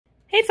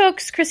Hey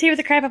folks, Chris here with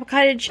the Crabapple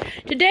Cottage.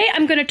 Today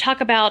I'm going to talk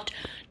about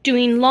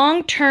doing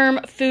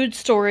long-term food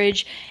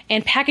storage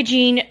and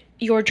packaging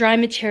your dry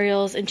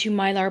materials into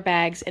Mylar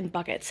bags and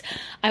buckets.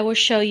 I will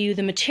show you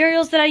the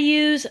materials that I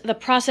use, the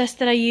process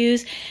that I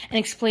use, and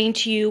explain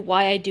to you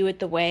why I do it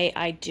the way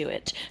I do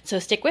it. So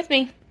stick with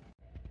me.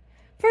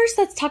 First,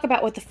 let's talk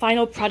about what the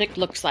final product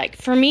looks like.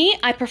 For me,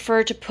 I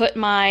prefer to put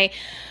my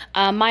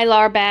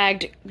Mylar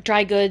bagged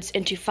dry goods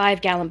into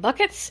 5-gallon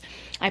buckets.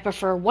 I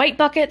prefer white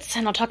buckets,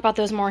 and I'll talk about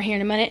those more here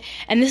in a minute.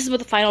 And this is what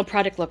the final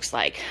product looks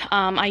like.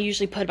 I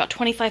usually put about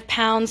 25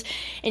 pounds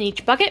in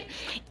each bucket.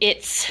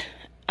 It's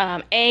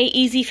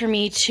easy for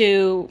me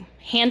to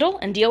handle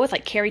and deal with,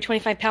 like carry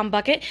 25-pound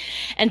bucket,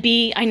 and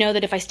B, I know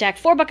that if I stack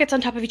 4 buckets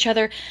on top of each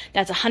other,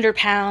 that's 100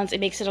 pounds. It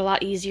makes it a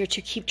lot easier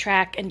to keep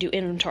track and do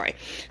inventory.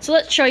 So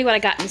let's show you what I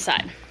got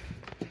inside.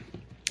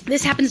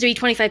 This happens to be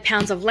 25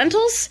 pounds of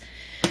lentils,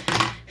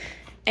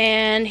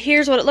 and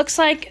here's what it looks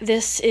like.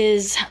 This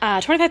is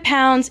 25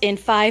 pounds in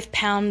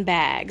 5-pound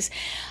bags.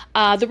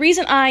 The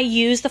reason I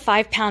use the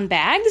 5-pound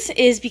bags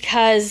is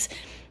because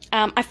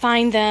I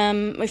find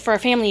them, for a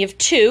family of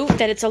 2,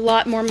 that it's a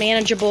lot more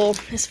manageable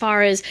as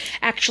far as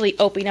actually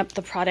opening up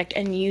the product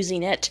and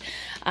using it.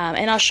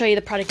 And I'll show you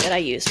the product that I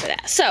use for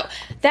that. So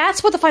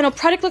that's what the final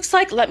product looks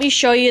like. Let me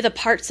show you the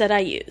parts that I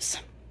use.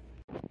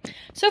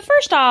 So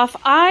first off,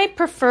 I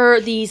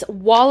prefer these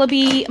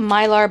Wallaby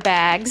Mylar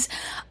bags.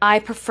 I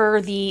prefer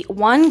the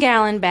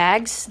 1-gallon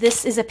bags.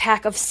 This is a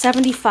pack of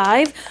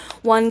 75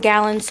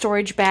 1-gallon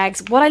storage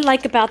bags. What I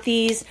like about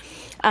these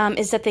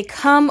is that they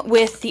come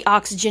with the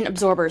oxygen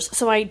absorbers.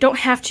 So I don't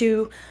have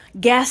to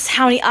guess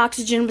how many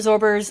oxygen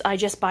absorbers, I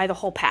just buy the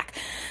whole pack.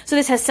 So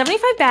this has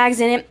 75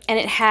 bags in it, and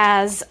it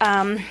has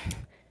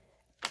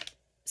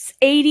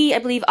 80, I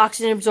believe,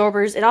 oxygen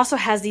absorbers. It also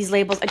has these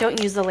labels. I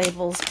don't use the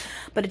labels,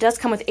 but it does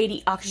come with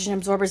 80 oxygen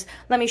absorbers.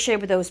 Let me show you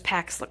what those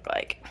packs look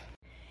like.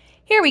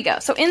 Here we go.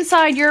 So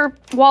inside your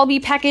Wallaby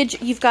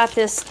package, you've got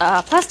this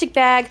plastic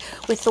bag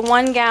with the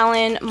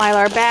 1-gallon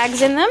Mylar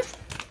bags in them.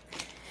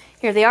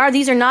 Here they are.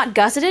 These are not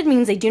gusseted,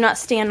 means they do not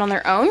stand on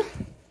their own.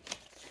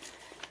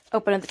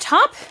 Open at the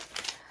top.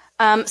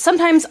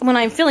 Sometimes when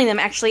I'm filling them,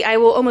 actually, I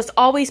will almost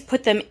always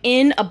put them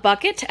in a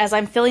bucket as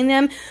I'm filling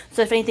them,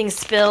 so if anything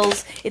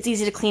spills, it's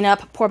easy to clean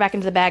up, pour back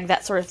into the bag,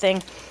 that sort of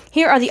thing.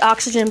 Here are the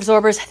oxygen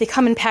absorbers. They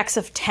come in packs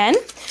of 10.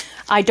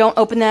 I don't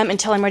open them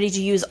until I'm ready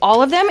to use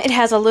all of them. It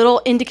has a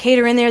little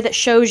indicator in there that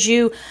shows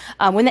you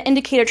when the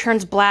indicator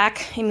turns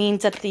black, it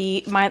means that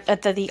the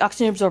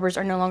oxygen absorbers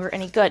are no longer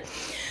any good.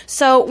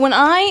 So when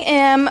I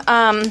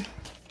am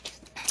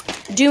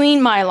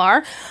doing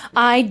Mylar,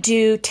 I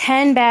do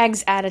 10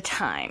 bags at a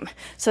time.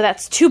 So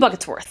that's 2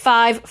 buckets worth.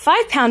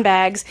 5-pound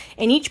bags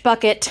in each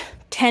bucket,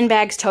 10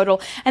 bags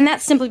total, and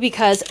that's simply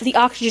because the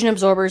oxygen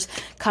absorbers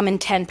come in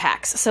 10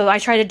 packs. So I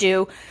try to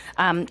do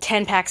 10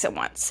 packs at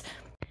once.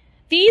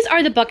 These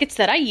are the buckets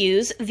that I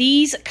use.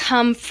 These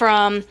come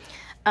from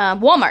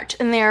Walmart,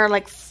 and they're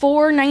like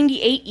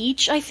 $4.98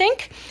 each, I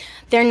think.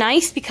 They're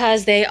nice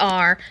because they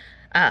are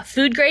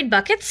food grade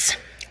buckets.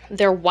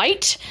 They're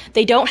white.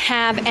 They don't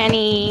have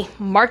any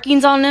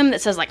markings on them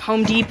that says like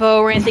Home Depot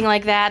or anything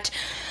like that.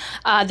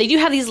 They do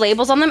have these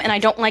labels on them, and I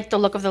don't like the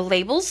look of the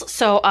labels,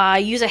 so I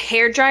use a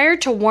hairdryer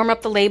to warm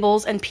up the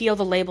labels and peel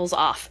the labels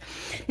off.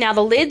 Now,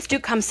 the lids do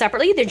come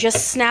separately. They're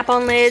just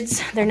snap-on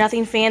lids. They're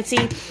nothing fancy,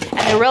 and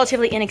they're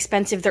relatively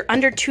inexpensive. They're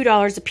under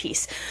 $2 a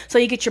piece. So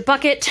you get your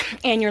bucket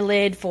and your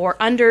lid for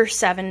under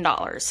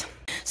 $7.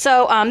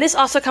 So this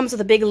also comes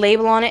with a big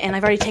label on it, and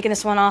I've already taken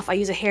this one off. I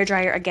use a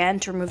hairdryer again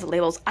to remove the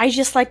labels. I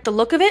just like the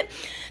look of it.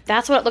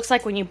 That's what it looks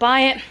like when you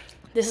buy it.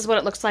 This is what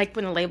it looks like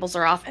when the labels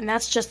are off, and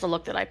that's just the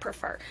look that I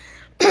prefer.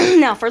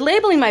 Now, for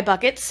labeling my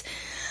buckets,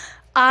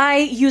 I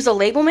use a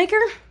label maker.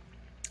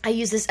 I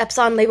use this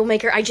Epson label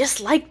maker. I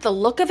just like the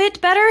look of it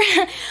better.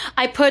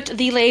 I put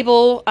the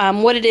label,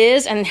 what it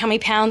is, and how many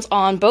pounds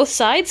on both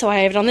sides. So I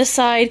have it on this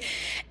side,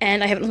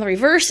 and I have it on the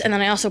reverse, and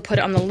then I also put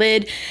it on the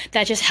lid.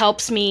 That just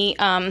helps me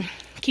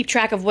keep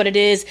track of what it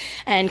is,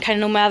 and kind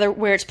of no matter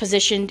where it's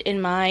positioned in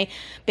my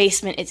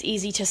basement, it's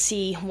easy to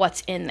see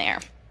what's in there.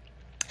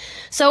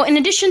 So in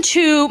addition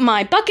to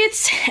my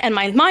buckets and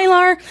my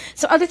Mylar,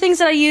 some other things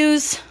that I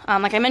use,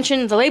 like I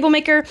mentioned, the label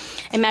maker,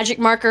 a magic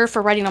marker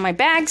for writing on my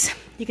bags.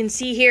 You can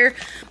see here,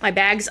 my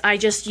bags, I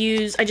just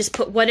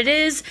put what it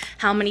is,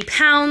 how many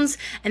pounds,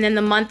 and then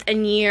the month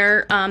and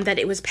year that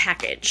it was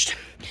packaged.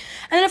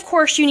 And then, of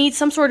course, you need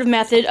some sort of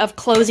method of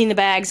closing the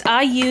bags.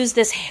 I use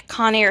this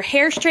Conair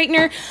hair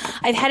straightener.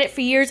 I've had it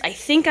for years. I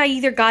think I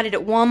either got it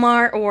at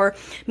Walmart or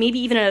maybe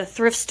even at a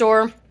thrift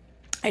store.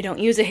 I don't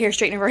use a hair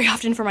straightener very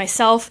often for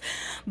myself,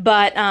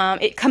 but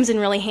it comes in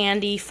really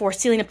handy for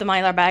sealing up the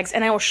Mylar bags,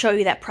 and I will show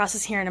you that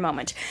process here in a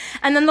moment.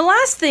 And then the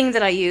last thing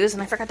that I use,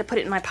 and I forgot to put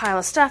it in my pile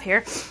of stuff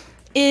here,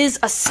 is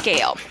a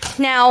scale.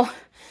 Now,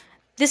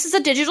 this is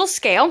a digital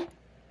scale.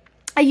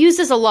 I use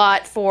this a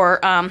lot for,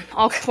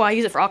 I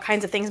use it for all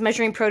kinds of things,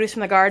 measuring produce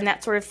from the garden,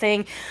 that sort of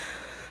thing.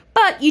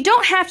 But you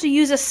don't have to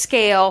use a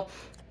scale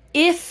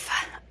if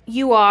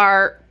you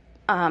are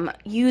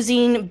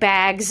using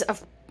bags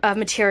of of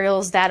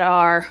materials that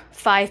are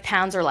 5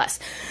 pounds or less.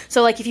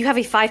 So like if you have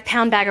a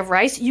 5-pound bag of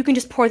rice, you can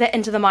just pour that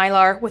into the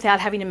Mylar without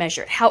having to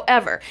measure it.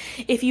 However,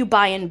 if you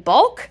buy in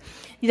bulk,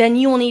 then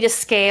you will need a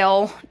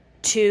scale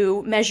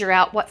to measure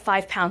out what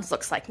 5 pounds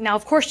looks like. Now,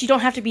 of course, you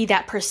don't have to be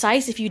that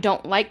precise if you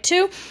don't like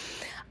to.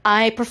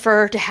 I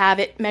prefer to have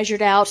it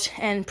measured out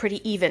and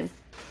pretty even.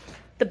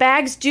 The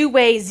bags do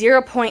weigh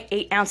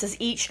 0.8 ounces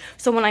each,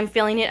 so when I'm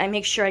filling it, I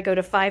make sure I go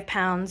to 5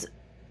 pounds,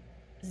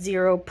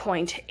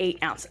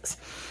 0.8 ounces.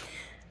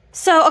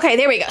 So, okay,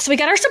 there we go. So we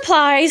got our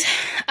supplies,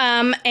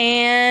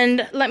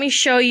 and let me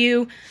show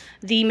you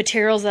the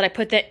materials that I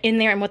put in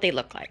there and what they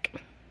look like.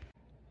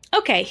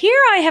 Okay, here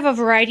I have a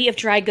variety of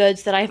dry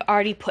goods that I've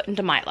already put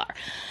into Mylar.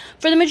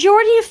 For the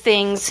majority of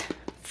things,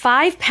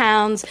 5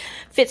 pounds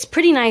fits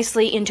pretty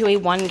nicely into a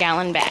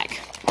 1-gallon bag.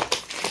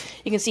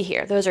 You can see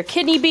here, those are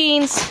kidney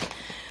beans,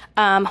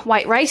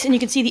 white rice, and you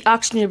can see the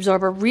oxygen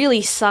absorber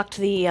really sucked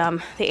the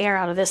air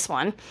out of this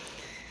one.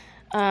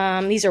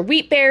 These are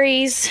wheat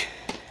berries.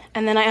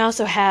 And then I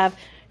also have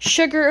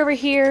sugar over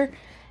here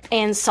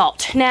and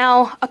salt.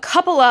 Now, a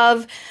couple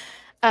of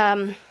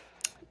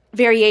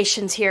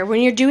variations here.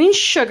 When you're doing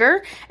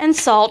sugar and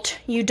salt,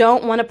 you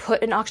don't want to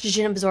put an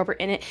oxygen absorber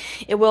in it.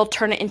 It will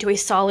turn it into a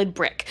solid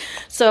brick.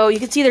 So you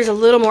can see there's a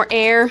little more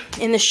air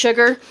in the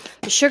sugar.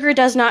 The sugar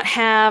does not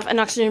have an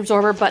oxygen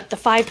absorber, but the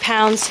 5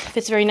 pounds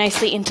fits very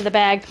nicely into the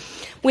bag.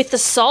 With the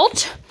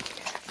salt,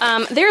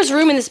 there's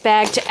room in this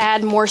bag to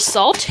add more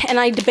salt, and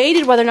I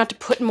debated whether or not to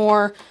put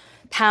more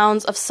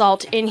pounds of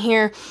salt in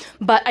here,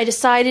 but I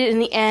decided in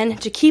the end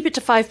to keep it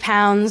to 5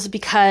 pounds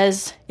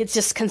because it's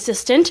just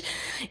consistent.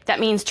 That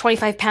means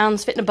 25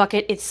 pounds fit in a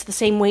bucket. It's the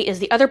same weight as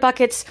the other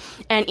buckets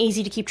and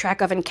easy to keep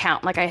track of and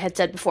count, like I had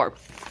said before.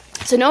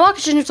 So no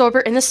oxygen absorber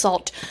in the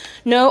salt,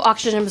 no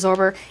oxygen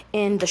absorber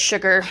in the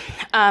sugar.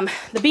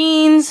 The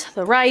beans,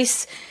 the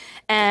rice,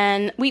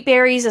 and wheat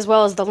berries, as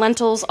well as the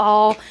lentils,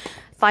 all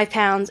 5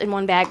 pounds in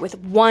one bag with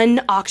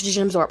 1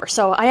 oxygen absorber.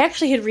 So I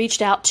actually had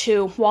reached out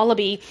to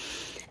Wallaby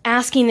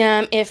asking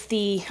them if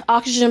the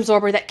oxygen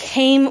absorber that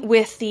came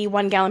with the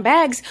 1-gallon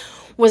bags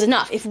was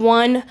enough, if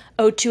 1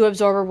 O2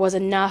 absorber was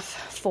enough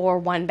for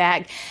 1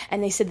 bag,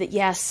 and they said that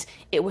yes,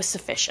 it was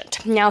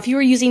sufficient. Now, if you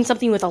were using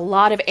something with a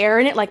lot of air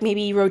in it, like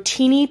maybe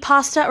rotini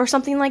pasta or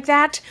something like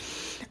that,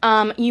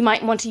 you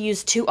might want to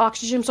use 2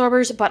 oxygen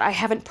absorbers, but I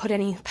haven't put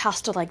any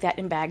pasta like that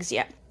in bags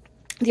yet.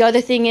 The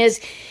other thing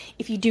is,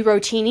 if you do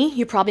rotini,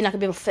 you're probably not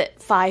going to be able to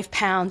fit 5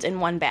 pounds in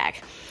 1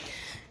 bag.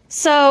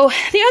 So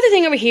the other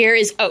thing over here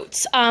is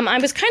oats. I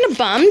was kind of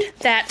bummed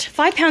that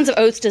 5 pounds of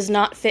oats does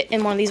not fit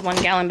in one of these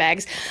 1-gallon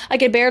bags. I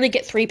could barely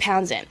get 3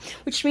 pounds in,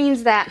 which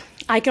means that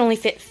I can only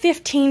fit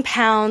 15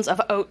 pounds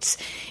of oats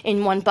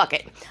in 1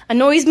 bucket.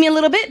 Annoys me a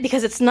little bit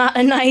because it's not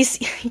a nice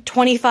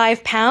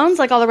 25 pounds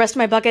like all the rest of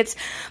my buckets,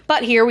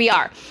 but here we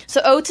are.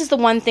 So oats is the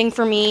one thing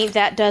for me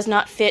that does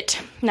not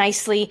fit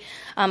nicely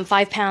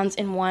 5 pounds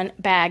in 1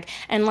 bag.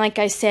 And like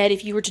I said,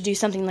 if you were to do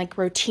something like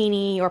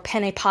rotini or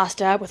penne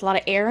pasta with a lot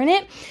of air in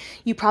it,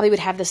 you probably would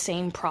have the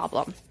same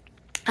problem.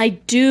 I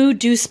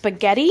do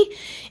spaghetti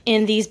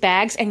in these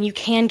bags, and you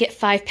can get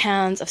 5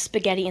 pounds of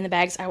spaghetti in the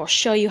bags. I will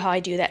show you how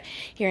I do that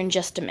here in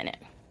just a minute.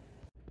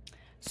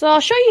 So I'll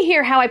show you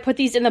here how I put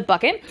these in the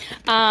bucket.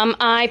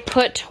 I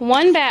put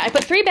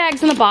 3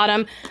 bags in the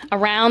bottom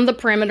around the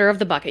perimeter of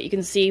the bucket. You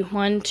can see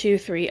 1, 2,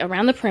 3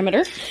 around the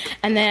perimeter,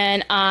 and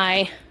then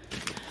I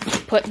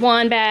put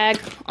 1 bag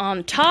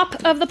on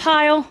top of the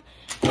pile,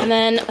 and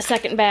then a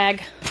 2nd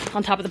bag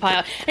on top of the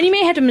pile. And you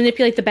may have to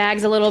manipulate the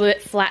bags a little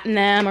bit, flatten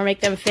them, or make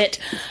them fit.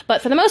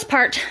 But for the most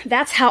part,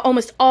 that's how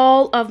almost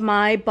all of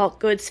my bulk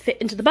goods fit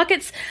into the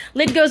buckets.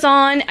 Lid goes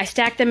on. I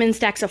stack them in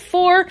stacks of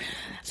 4.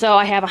 So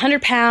I have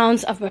 100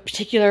 pounds of a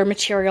particular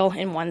material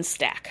in 1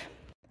 stack.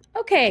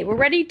 Okay, we're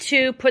ready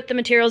to put the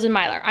materials in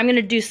Mylar. I'm going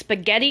to do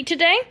spaghetti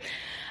today.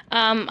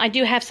 I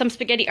do have some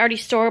spaghetti already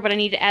stored, but I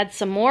need to add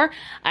some more.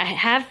 I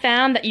have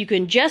found that you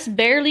can just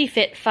barely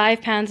fit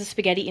 5 pounds of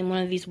spaghetti in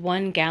one of these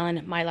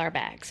 1-gallon Mylar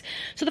bags.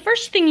 So the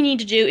first thing you need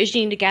to do is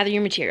you need to gather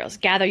your materials.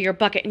 Gather your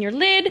bucket and your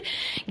lid,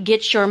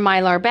 get your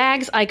Mylar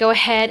bags. I go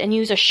ahead and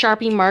use a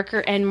Sharpie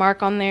marker and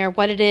mark on there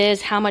what it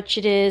is, how much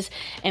it is,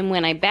 and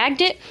when I bagged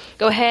it.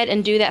 Go ahead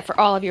and do that for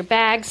all of your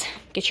bags.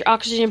 Get your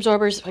oxygen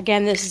absorbers.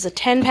 Again, this is a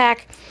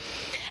 10-pack.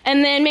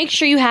 And then make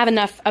sure you have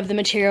enough of the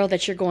material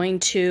that you're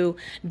going to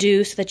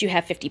do so that you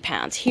have 50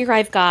 pounds. Here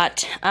I've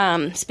got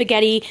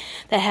spaghetti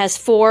that has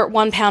 4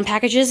 1-pound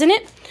packages in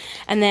it.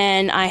 And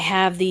then I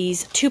have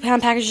these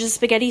 2-pound packages of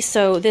spaghetti.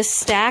 So this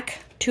stack,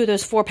 2 of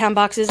those 4-pound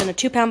boxes and a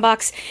 2-pound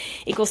box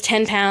equals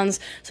 10 pounds.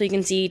 So you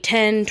can see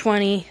 10,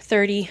 20,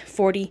 30,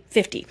 40,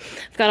 50.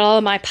 I've got all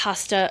of my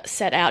pasta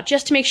set out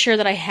just to make sure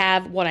that I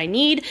have what I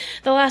need.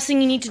 The last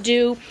thing you need to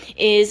do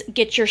is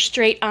get your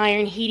straight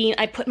iron heating.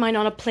 I put mine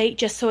on a plate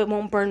just so it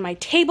won't burn my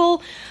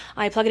table.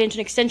 I plug it into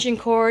an extension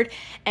cord,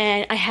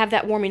 and I have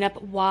that warming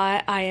up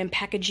while I am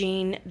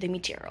packaging the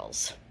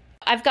materials.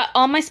 I've got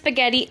all my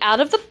spaghetti out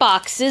of the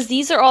boxes.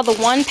 These are all the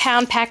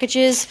 1-pound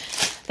packages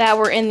that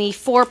were in the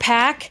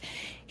 4-pack.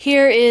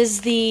 Here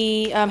is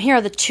the, here are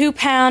the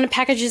 2-pound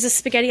packages of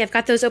spaghetti. I've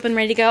got those open,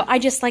 ready to go. I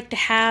just like to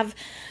have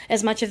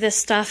as much of this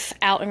stuff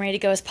out and ready to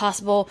go as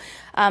possible.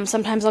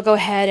 Sometimes I'll go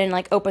ahead and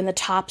like open the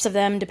tops of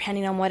them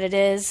depending on what it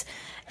is.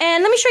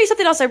 And let me show you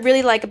something else I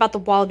really like about the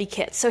Wallaby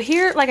kits. So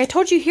here, like I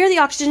told you, here are the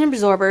oxygen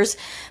absorbers.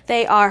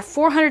 They are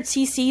 400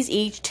 cc's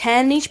each,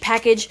 10 in each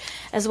package,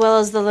 as well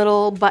as the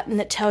little button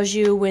that tells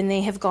you when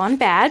they have gone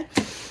bad.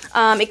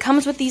 It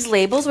comes with these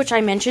labels, which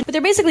I mentioned, but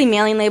they're basically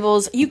mailing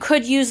labels. You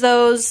could use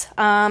those.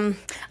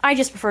 I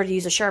just prefer to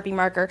use a Sharpie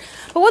marker.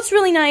 But what's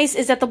really nice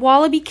is that the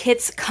Wallaby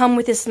kits come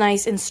with this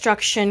nice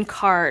instruction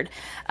card.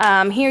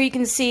 Here you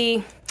can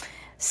see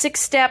 6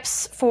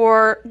 steps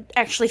for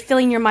actually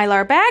filling your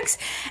Mylar bags.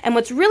 And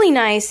what's really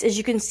nice is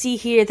you can see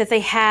here that they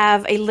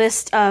have a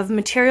list of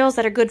materials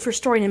that are good for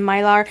storing in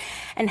Mylar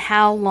and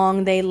how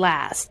long they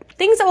last.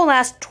 Things that will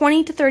last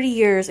 20 to 30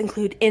 years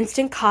include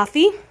instant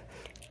coffee,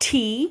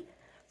 tea,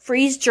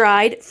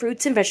 freeze-dried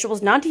fruits and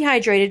vegetables, not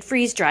dehydrated,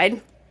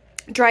 freeze-dried,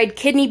 dried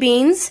kidney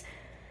beans,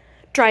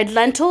 dried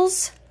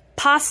lentils,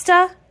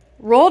 pasta,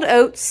 rolled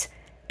oats,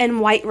 and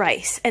white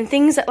rice. And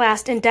things that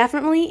last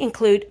indefinitely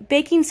include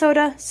baking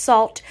soda,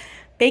 salt,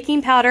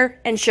 baking powder,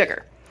 and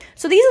sugar.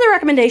 So these are the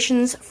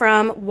recommendations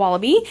from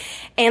Wallaby.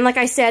 And like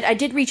I said, I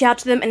did reach out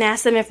to them and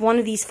ask them if one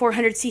of these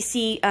 400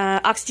 cc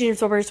oxygen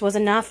absorbers was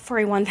enough for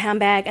a 1-pound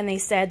bag, and they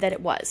said that it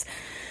was.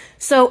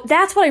 So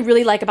that's what I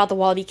really like about the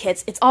Wallaby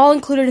kits. It's all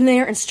included in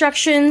their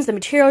instructions, the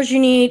materials you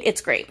need. It's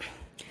great.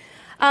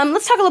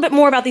 Let's talk a little bit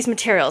more about these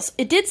materials.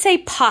 It did say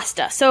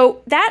pasta.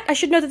 So that, I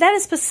should note that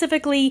is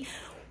specifically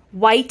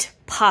white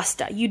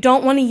pasta. You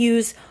don't want to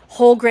use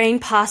whole grain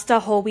pasta,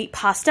 whole wheat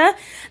pasta.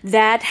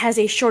 That has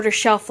a shorter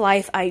shelf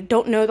life. I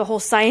don't know the whole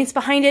science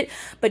behind it,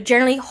 but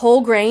generally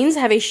whole grains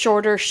have a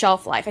shorter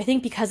shelf life. I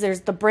think because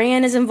there's the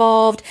bran is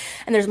involved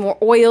and there's more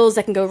oils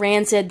that can go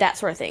rancid, that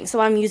sort of thing. So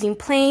I'm using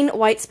plain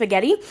white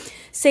spaghetti.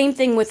 Same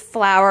thing with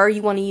flour.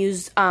 You want to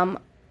use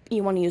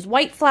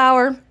white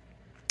flour.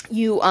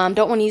 You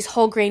don't want to use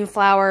whole grain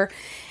flour.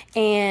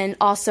 And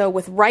also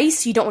with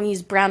rice, you don't want to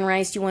use brown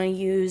rice. You want to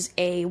use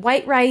a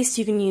white rice.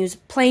 You can use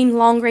plain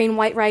long grain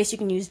white rice. You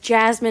can use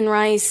jasmine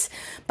rice,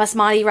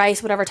 basmati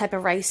rice, whatever type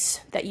of rice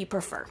that you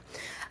prefer.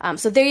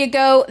 So there you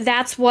go.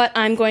 That's what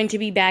I'm going to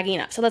be bagging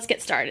up. So let's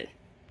get started.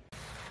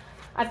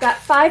 I've got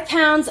 5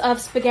 pounds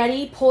of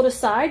spaghetti pulled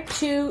aside,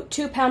 2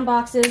 2-pound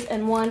boxes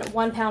and 1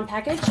 1-pound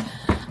package.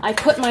 I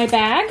put my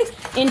bag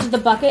into the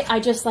bucket. I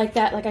just like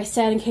that, like I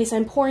said, in case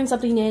I'm pouring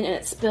something in and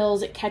it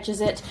spills, it catches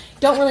it.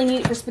 Don't really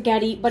need it for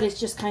spaghetti, but it's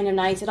just kind of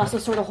nice. It also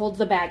sort of holds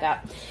the bag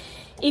up.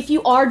 If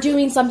you are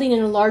doing something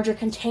in a larger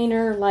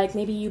container, like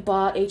maybe you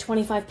bought a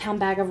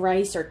 25-pound bag of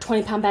rice or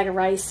 20-pound bag of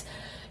rice,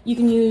 you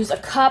can use a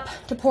cup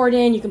to pour it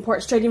in. You can pour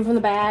it straight in from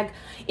the bag.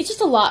 It's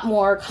just a lot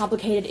more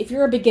complicated. If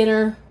you're a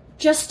beginner,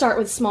 just start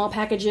with small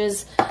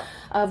packages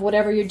of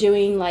whatever you're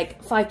doing,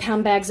 like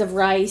 5-pound bags of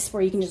rice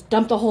where you can just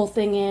dump the whole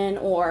thing in,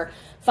 or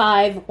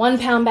 5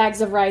 1-pound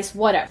bags of rice,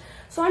 whatever.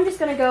 So I'm just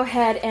going to go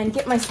ahead and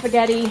get my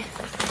spaghetti,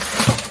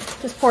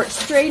 just pour it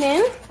straight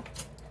in.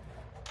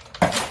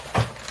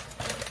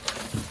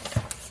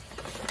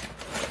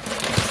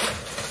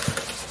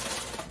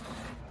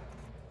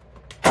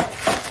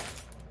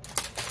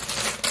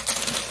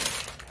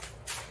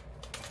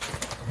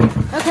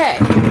 Okay,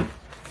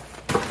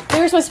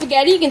 there's my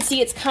spaghetti. You can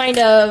see it's kind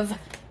of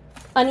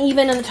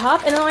uneven in the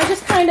top, and then I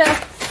just kind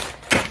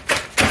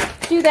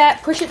of do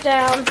that, push it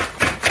down,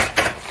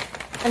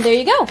 and there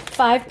you go.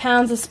 5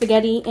 pounds of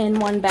spaghetti in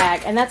one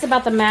bag, and that's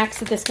about the max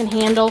that this can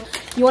handle.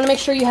 You want to make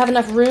sure you have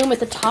enough room at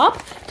the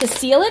top to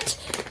seal it.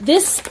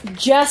 This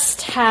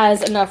just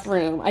has enough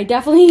room. I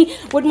definitely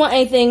wouldn't want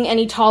anything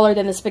any taller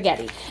than the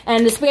spaghetti.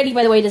 And the spaghetti,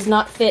 by the way, does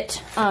not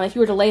fit. If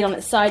you were to lay it on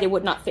its side, it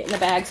would not fit in the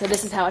bag, so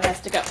this is how it has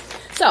to go.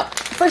 So,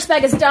 first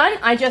bag is done.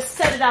 I just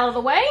set it out of the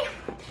way,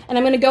 and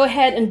I'm going to go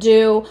ahead and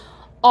do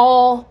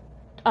all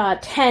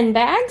 10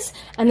 bags,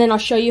 and then I'll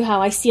show you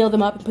how I seal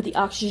them up and put the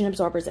oxygen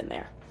absorbers in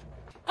there.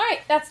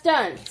 Alright, that's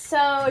done. So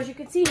as you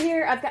can see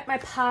here, I've got my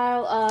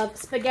pile of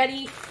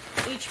spaghetti.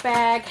 Each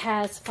bag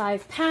has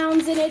 5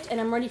 pounds in it, and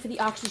I'm ready for the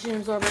oxygen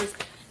absorbers.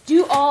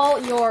 Do all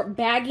your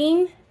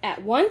bagging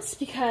at once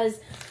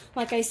because,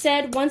 like I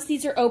said, once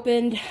these are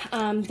opened,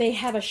 they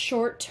have a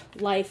short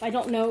life. I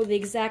don't know the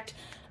exact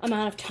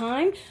amount of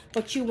time,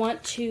 but you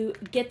want to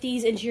get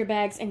these into your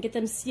bags and get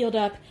them sealed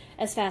up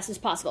as fast as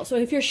possible. So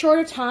if you're short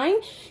of time,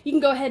 you can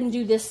go ahead and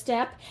do this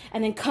step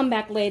and then come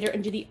back later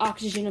and do the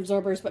oxygen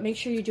absorbers, but make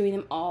sure you're doing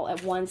them all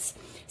at once.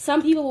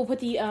 Some people will put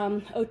the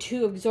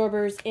O2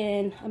 absorbers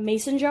in a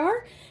mason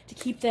jar to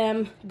keep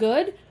them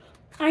good.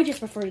 I just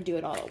prefer to do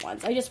it all at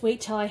once. I just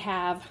wait till I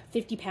have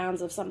 50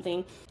 pounds of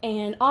something.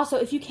 And also,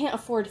 if you can't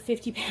afford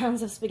 50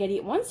 pounds of spaghetti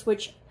at once,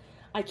 which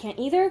I can't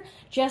either,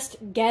 just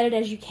get it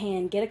as you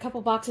can. Get a couple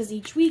boxes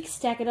each week,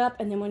 stack it up,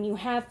 and then when you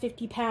have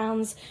 50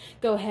 pounds,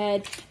 go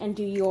ahead and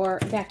do your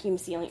vacuum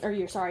sealing, or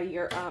your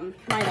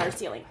Mylar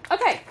sealing.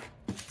 Okay,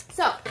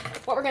 so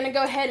what we're gonna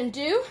go ahead and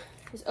do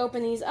is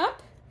open these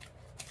up.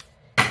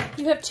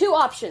 You have 2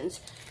 options.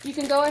 You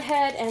can go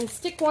ahead and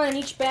stick one in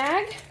each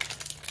bag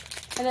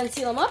and then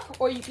seal them up,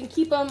 or you can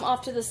keep them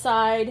off to the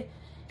side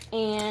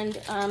and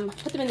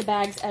put them in the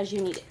bags as you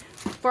need it.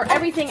 For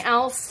everything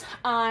else,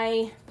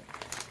 I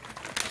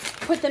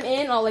put them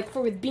in,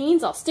 with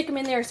beans, I'll stick them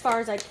in there as far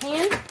as I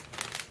can.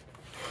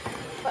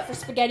 But for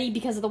spaghetti,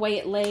 because of the way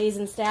it lays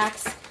and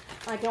stacks,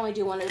 I can only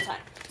do one at a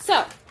time.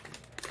 So,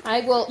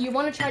 you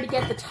want to try to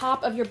get the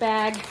top of your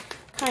bag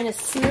kind of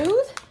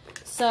smooth.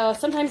 So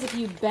sometimes if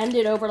you bend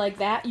it over like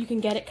that, you can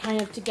get it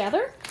kind of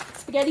together.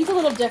 Spaghetti's a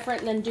little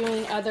different than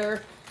doing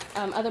other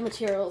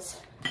materials.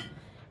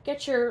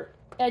 Get your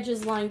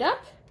edges lined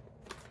up.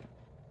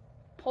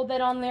 Hold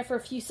that on there for a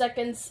few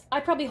seconds. I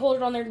probably hold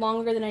it on there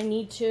longer than I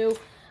need to.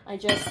 I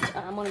just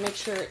want to make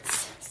sure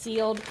it's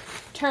sealed.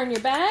 Turn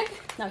your bag.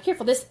 Now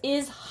careful, this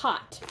is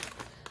hot.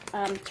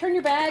 Turn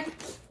your bag,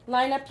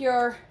 line up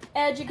your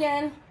edge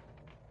again,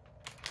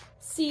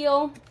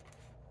 seal.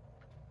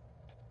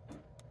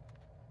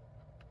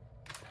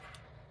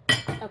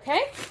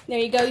 Okay, there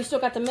you go. You still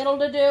got the middle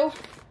to do.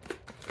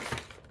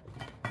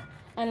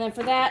 And then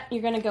for that,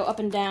 you're going to go up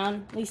and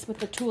down. At least with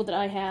the tool that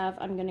I have,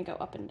 I'm going to go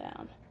up and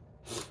down.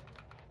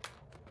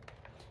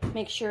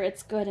 Make sure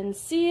it's good and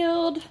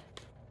sealed.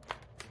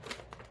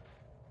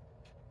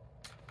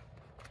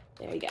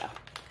 There you go.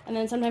 And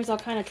then sometimes I'll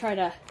kind of try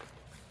to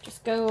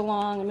just go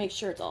along and make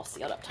sure it's all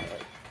sealed up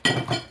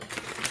tightly.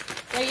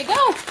 There you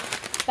go.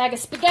 Bag of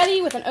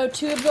spaghetti with an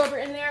O2 absorber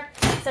in there.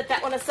 Set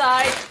that one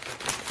aside.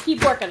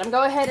 Keep working. I'm going to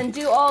go ahead and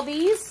do all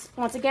these.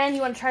 Once again,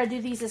 you want to try to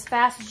do these as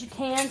fast as you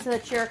can so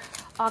that your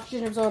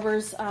oxygen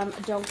absorbers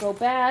don't go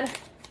bad.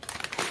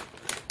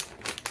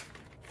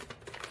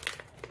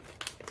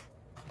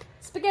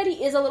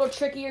 Spaghetti is a little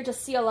trickier to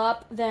seal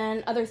up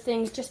than other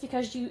things just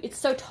because it's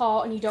so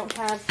tall and you don't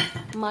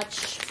have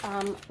much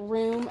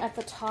room at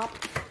the top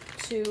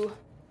to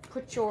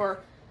put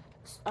your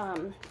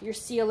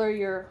sealer,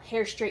 your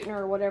hair straightener,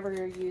 or whatever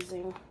you're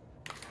using.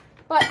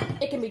 But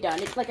it can be done.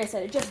 Like I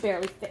said, it just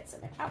barely fits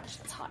in there. Ouch,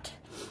 that's hot.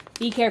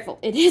 Be careful,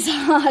 it is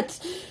hot.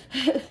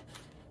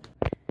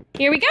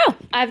 Here we go.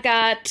 I've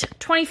got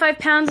 25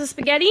 pounds of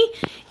spaghetti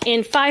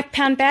in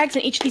 5-pound bags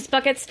in each of these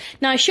buckets.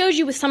 Now, I showed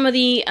you with some of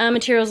the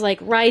materials like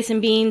rice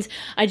and beans,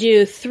 I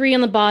do 3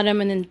 on the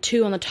bottom and then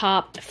 2 on the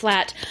top,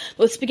 flat.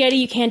 But with spaghetti,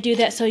 you can't do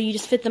that, so you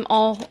just fit them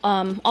all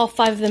 5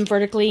 of them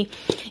vertically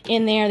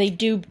in there. They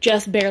do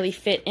just barely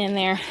fit in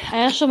there.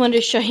 I also wanted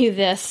to show you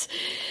this.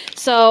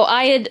 So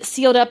I had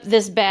sealed up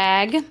this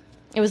bag.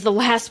 It was the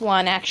last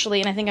one,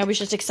 actually, and I think I was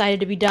just excited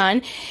to be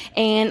done.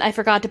 And I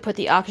forgot to put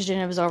the oxygen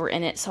absorber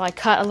in it, so I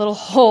cut a little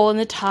hole in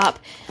the top,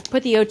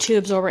 put the O2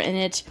 absorber in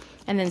it,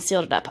 and then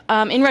sealed it up.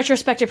 In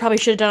retrospect, I probably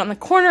should have done it on the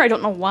corner. I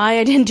don't know why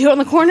I didn't do it on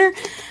the corner,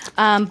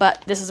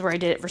 but this is where I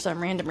did it for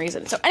some random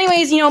reason. So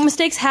anyways,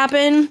 mistakes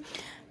happen.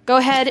 Go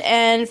ahead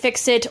and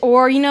fix it.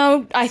 Or,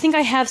 I think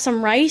I have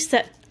some rice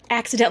that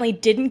accidentally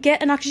didn't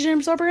get an oxygen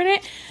absorber in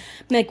it.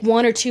 Like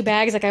 1 or 2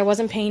 bags, like I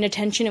wasn't paying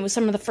attention. It was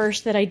some of the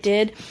first that I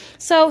did.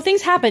 So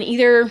things happen.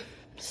 Either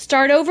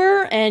start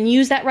over and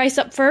use that rice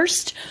up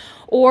first,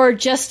 or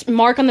just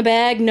mark on the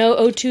bag, no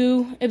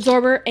O2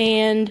 absorber,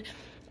 and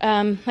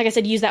like I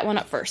said, use that one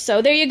up first.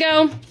 So there you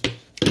go.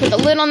 Put the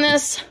lid on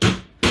this.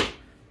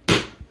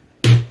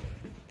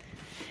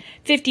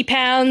 50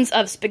 pounds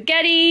of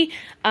spaghetti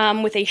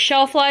with a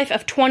shelf life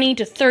of 20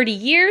 to 30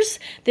 years.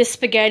 This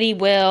spaghetti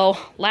will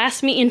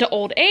last me into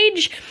old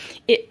age.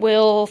 It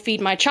will feed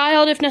my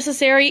child if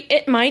necessary.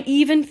 It might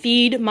even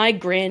feed my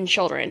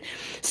grandchildren.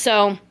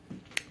 So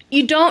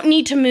you don't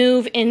need to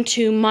move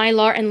into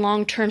Mylar and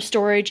long-term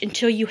storage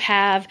until you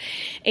have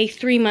a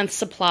 3-month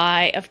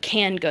supply of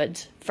canned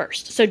goods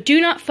first. So do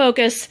not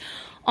focus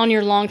on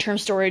your long-term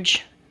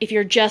storage if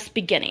you're just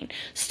beginning.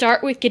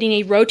 Start with getting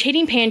a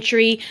rotating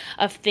pantry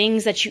of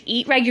things that you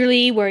eat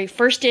regularly, where you're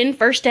first in,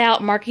 first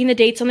out, marking the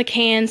dates on the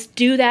cans.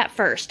 Do that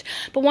first.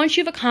 But once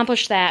you've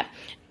accomplished that,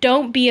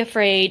 don't be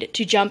afraid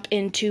to jump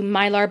into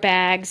Mylar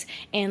bags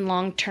and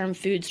long-term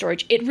food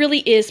storage. It really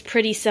is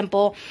pretty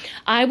simple.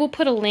 I will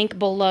put a link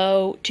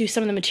below to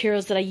some of the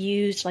materials that I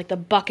used, like the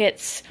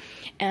buckets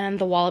and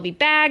the Wallaby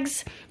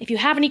bags. If you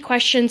have any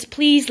questions,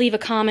 please leave a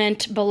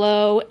comment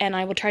below and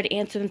I will try to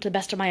answer them to the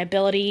best of my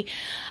ability.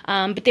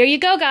 But there you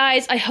go,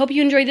 guys. I hope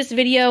you enjoyed this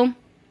video.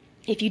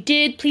 If you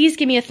did, please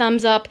give me a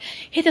thumbs up,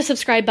 hit the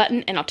subscribe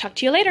button, and I'll talk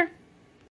to you later.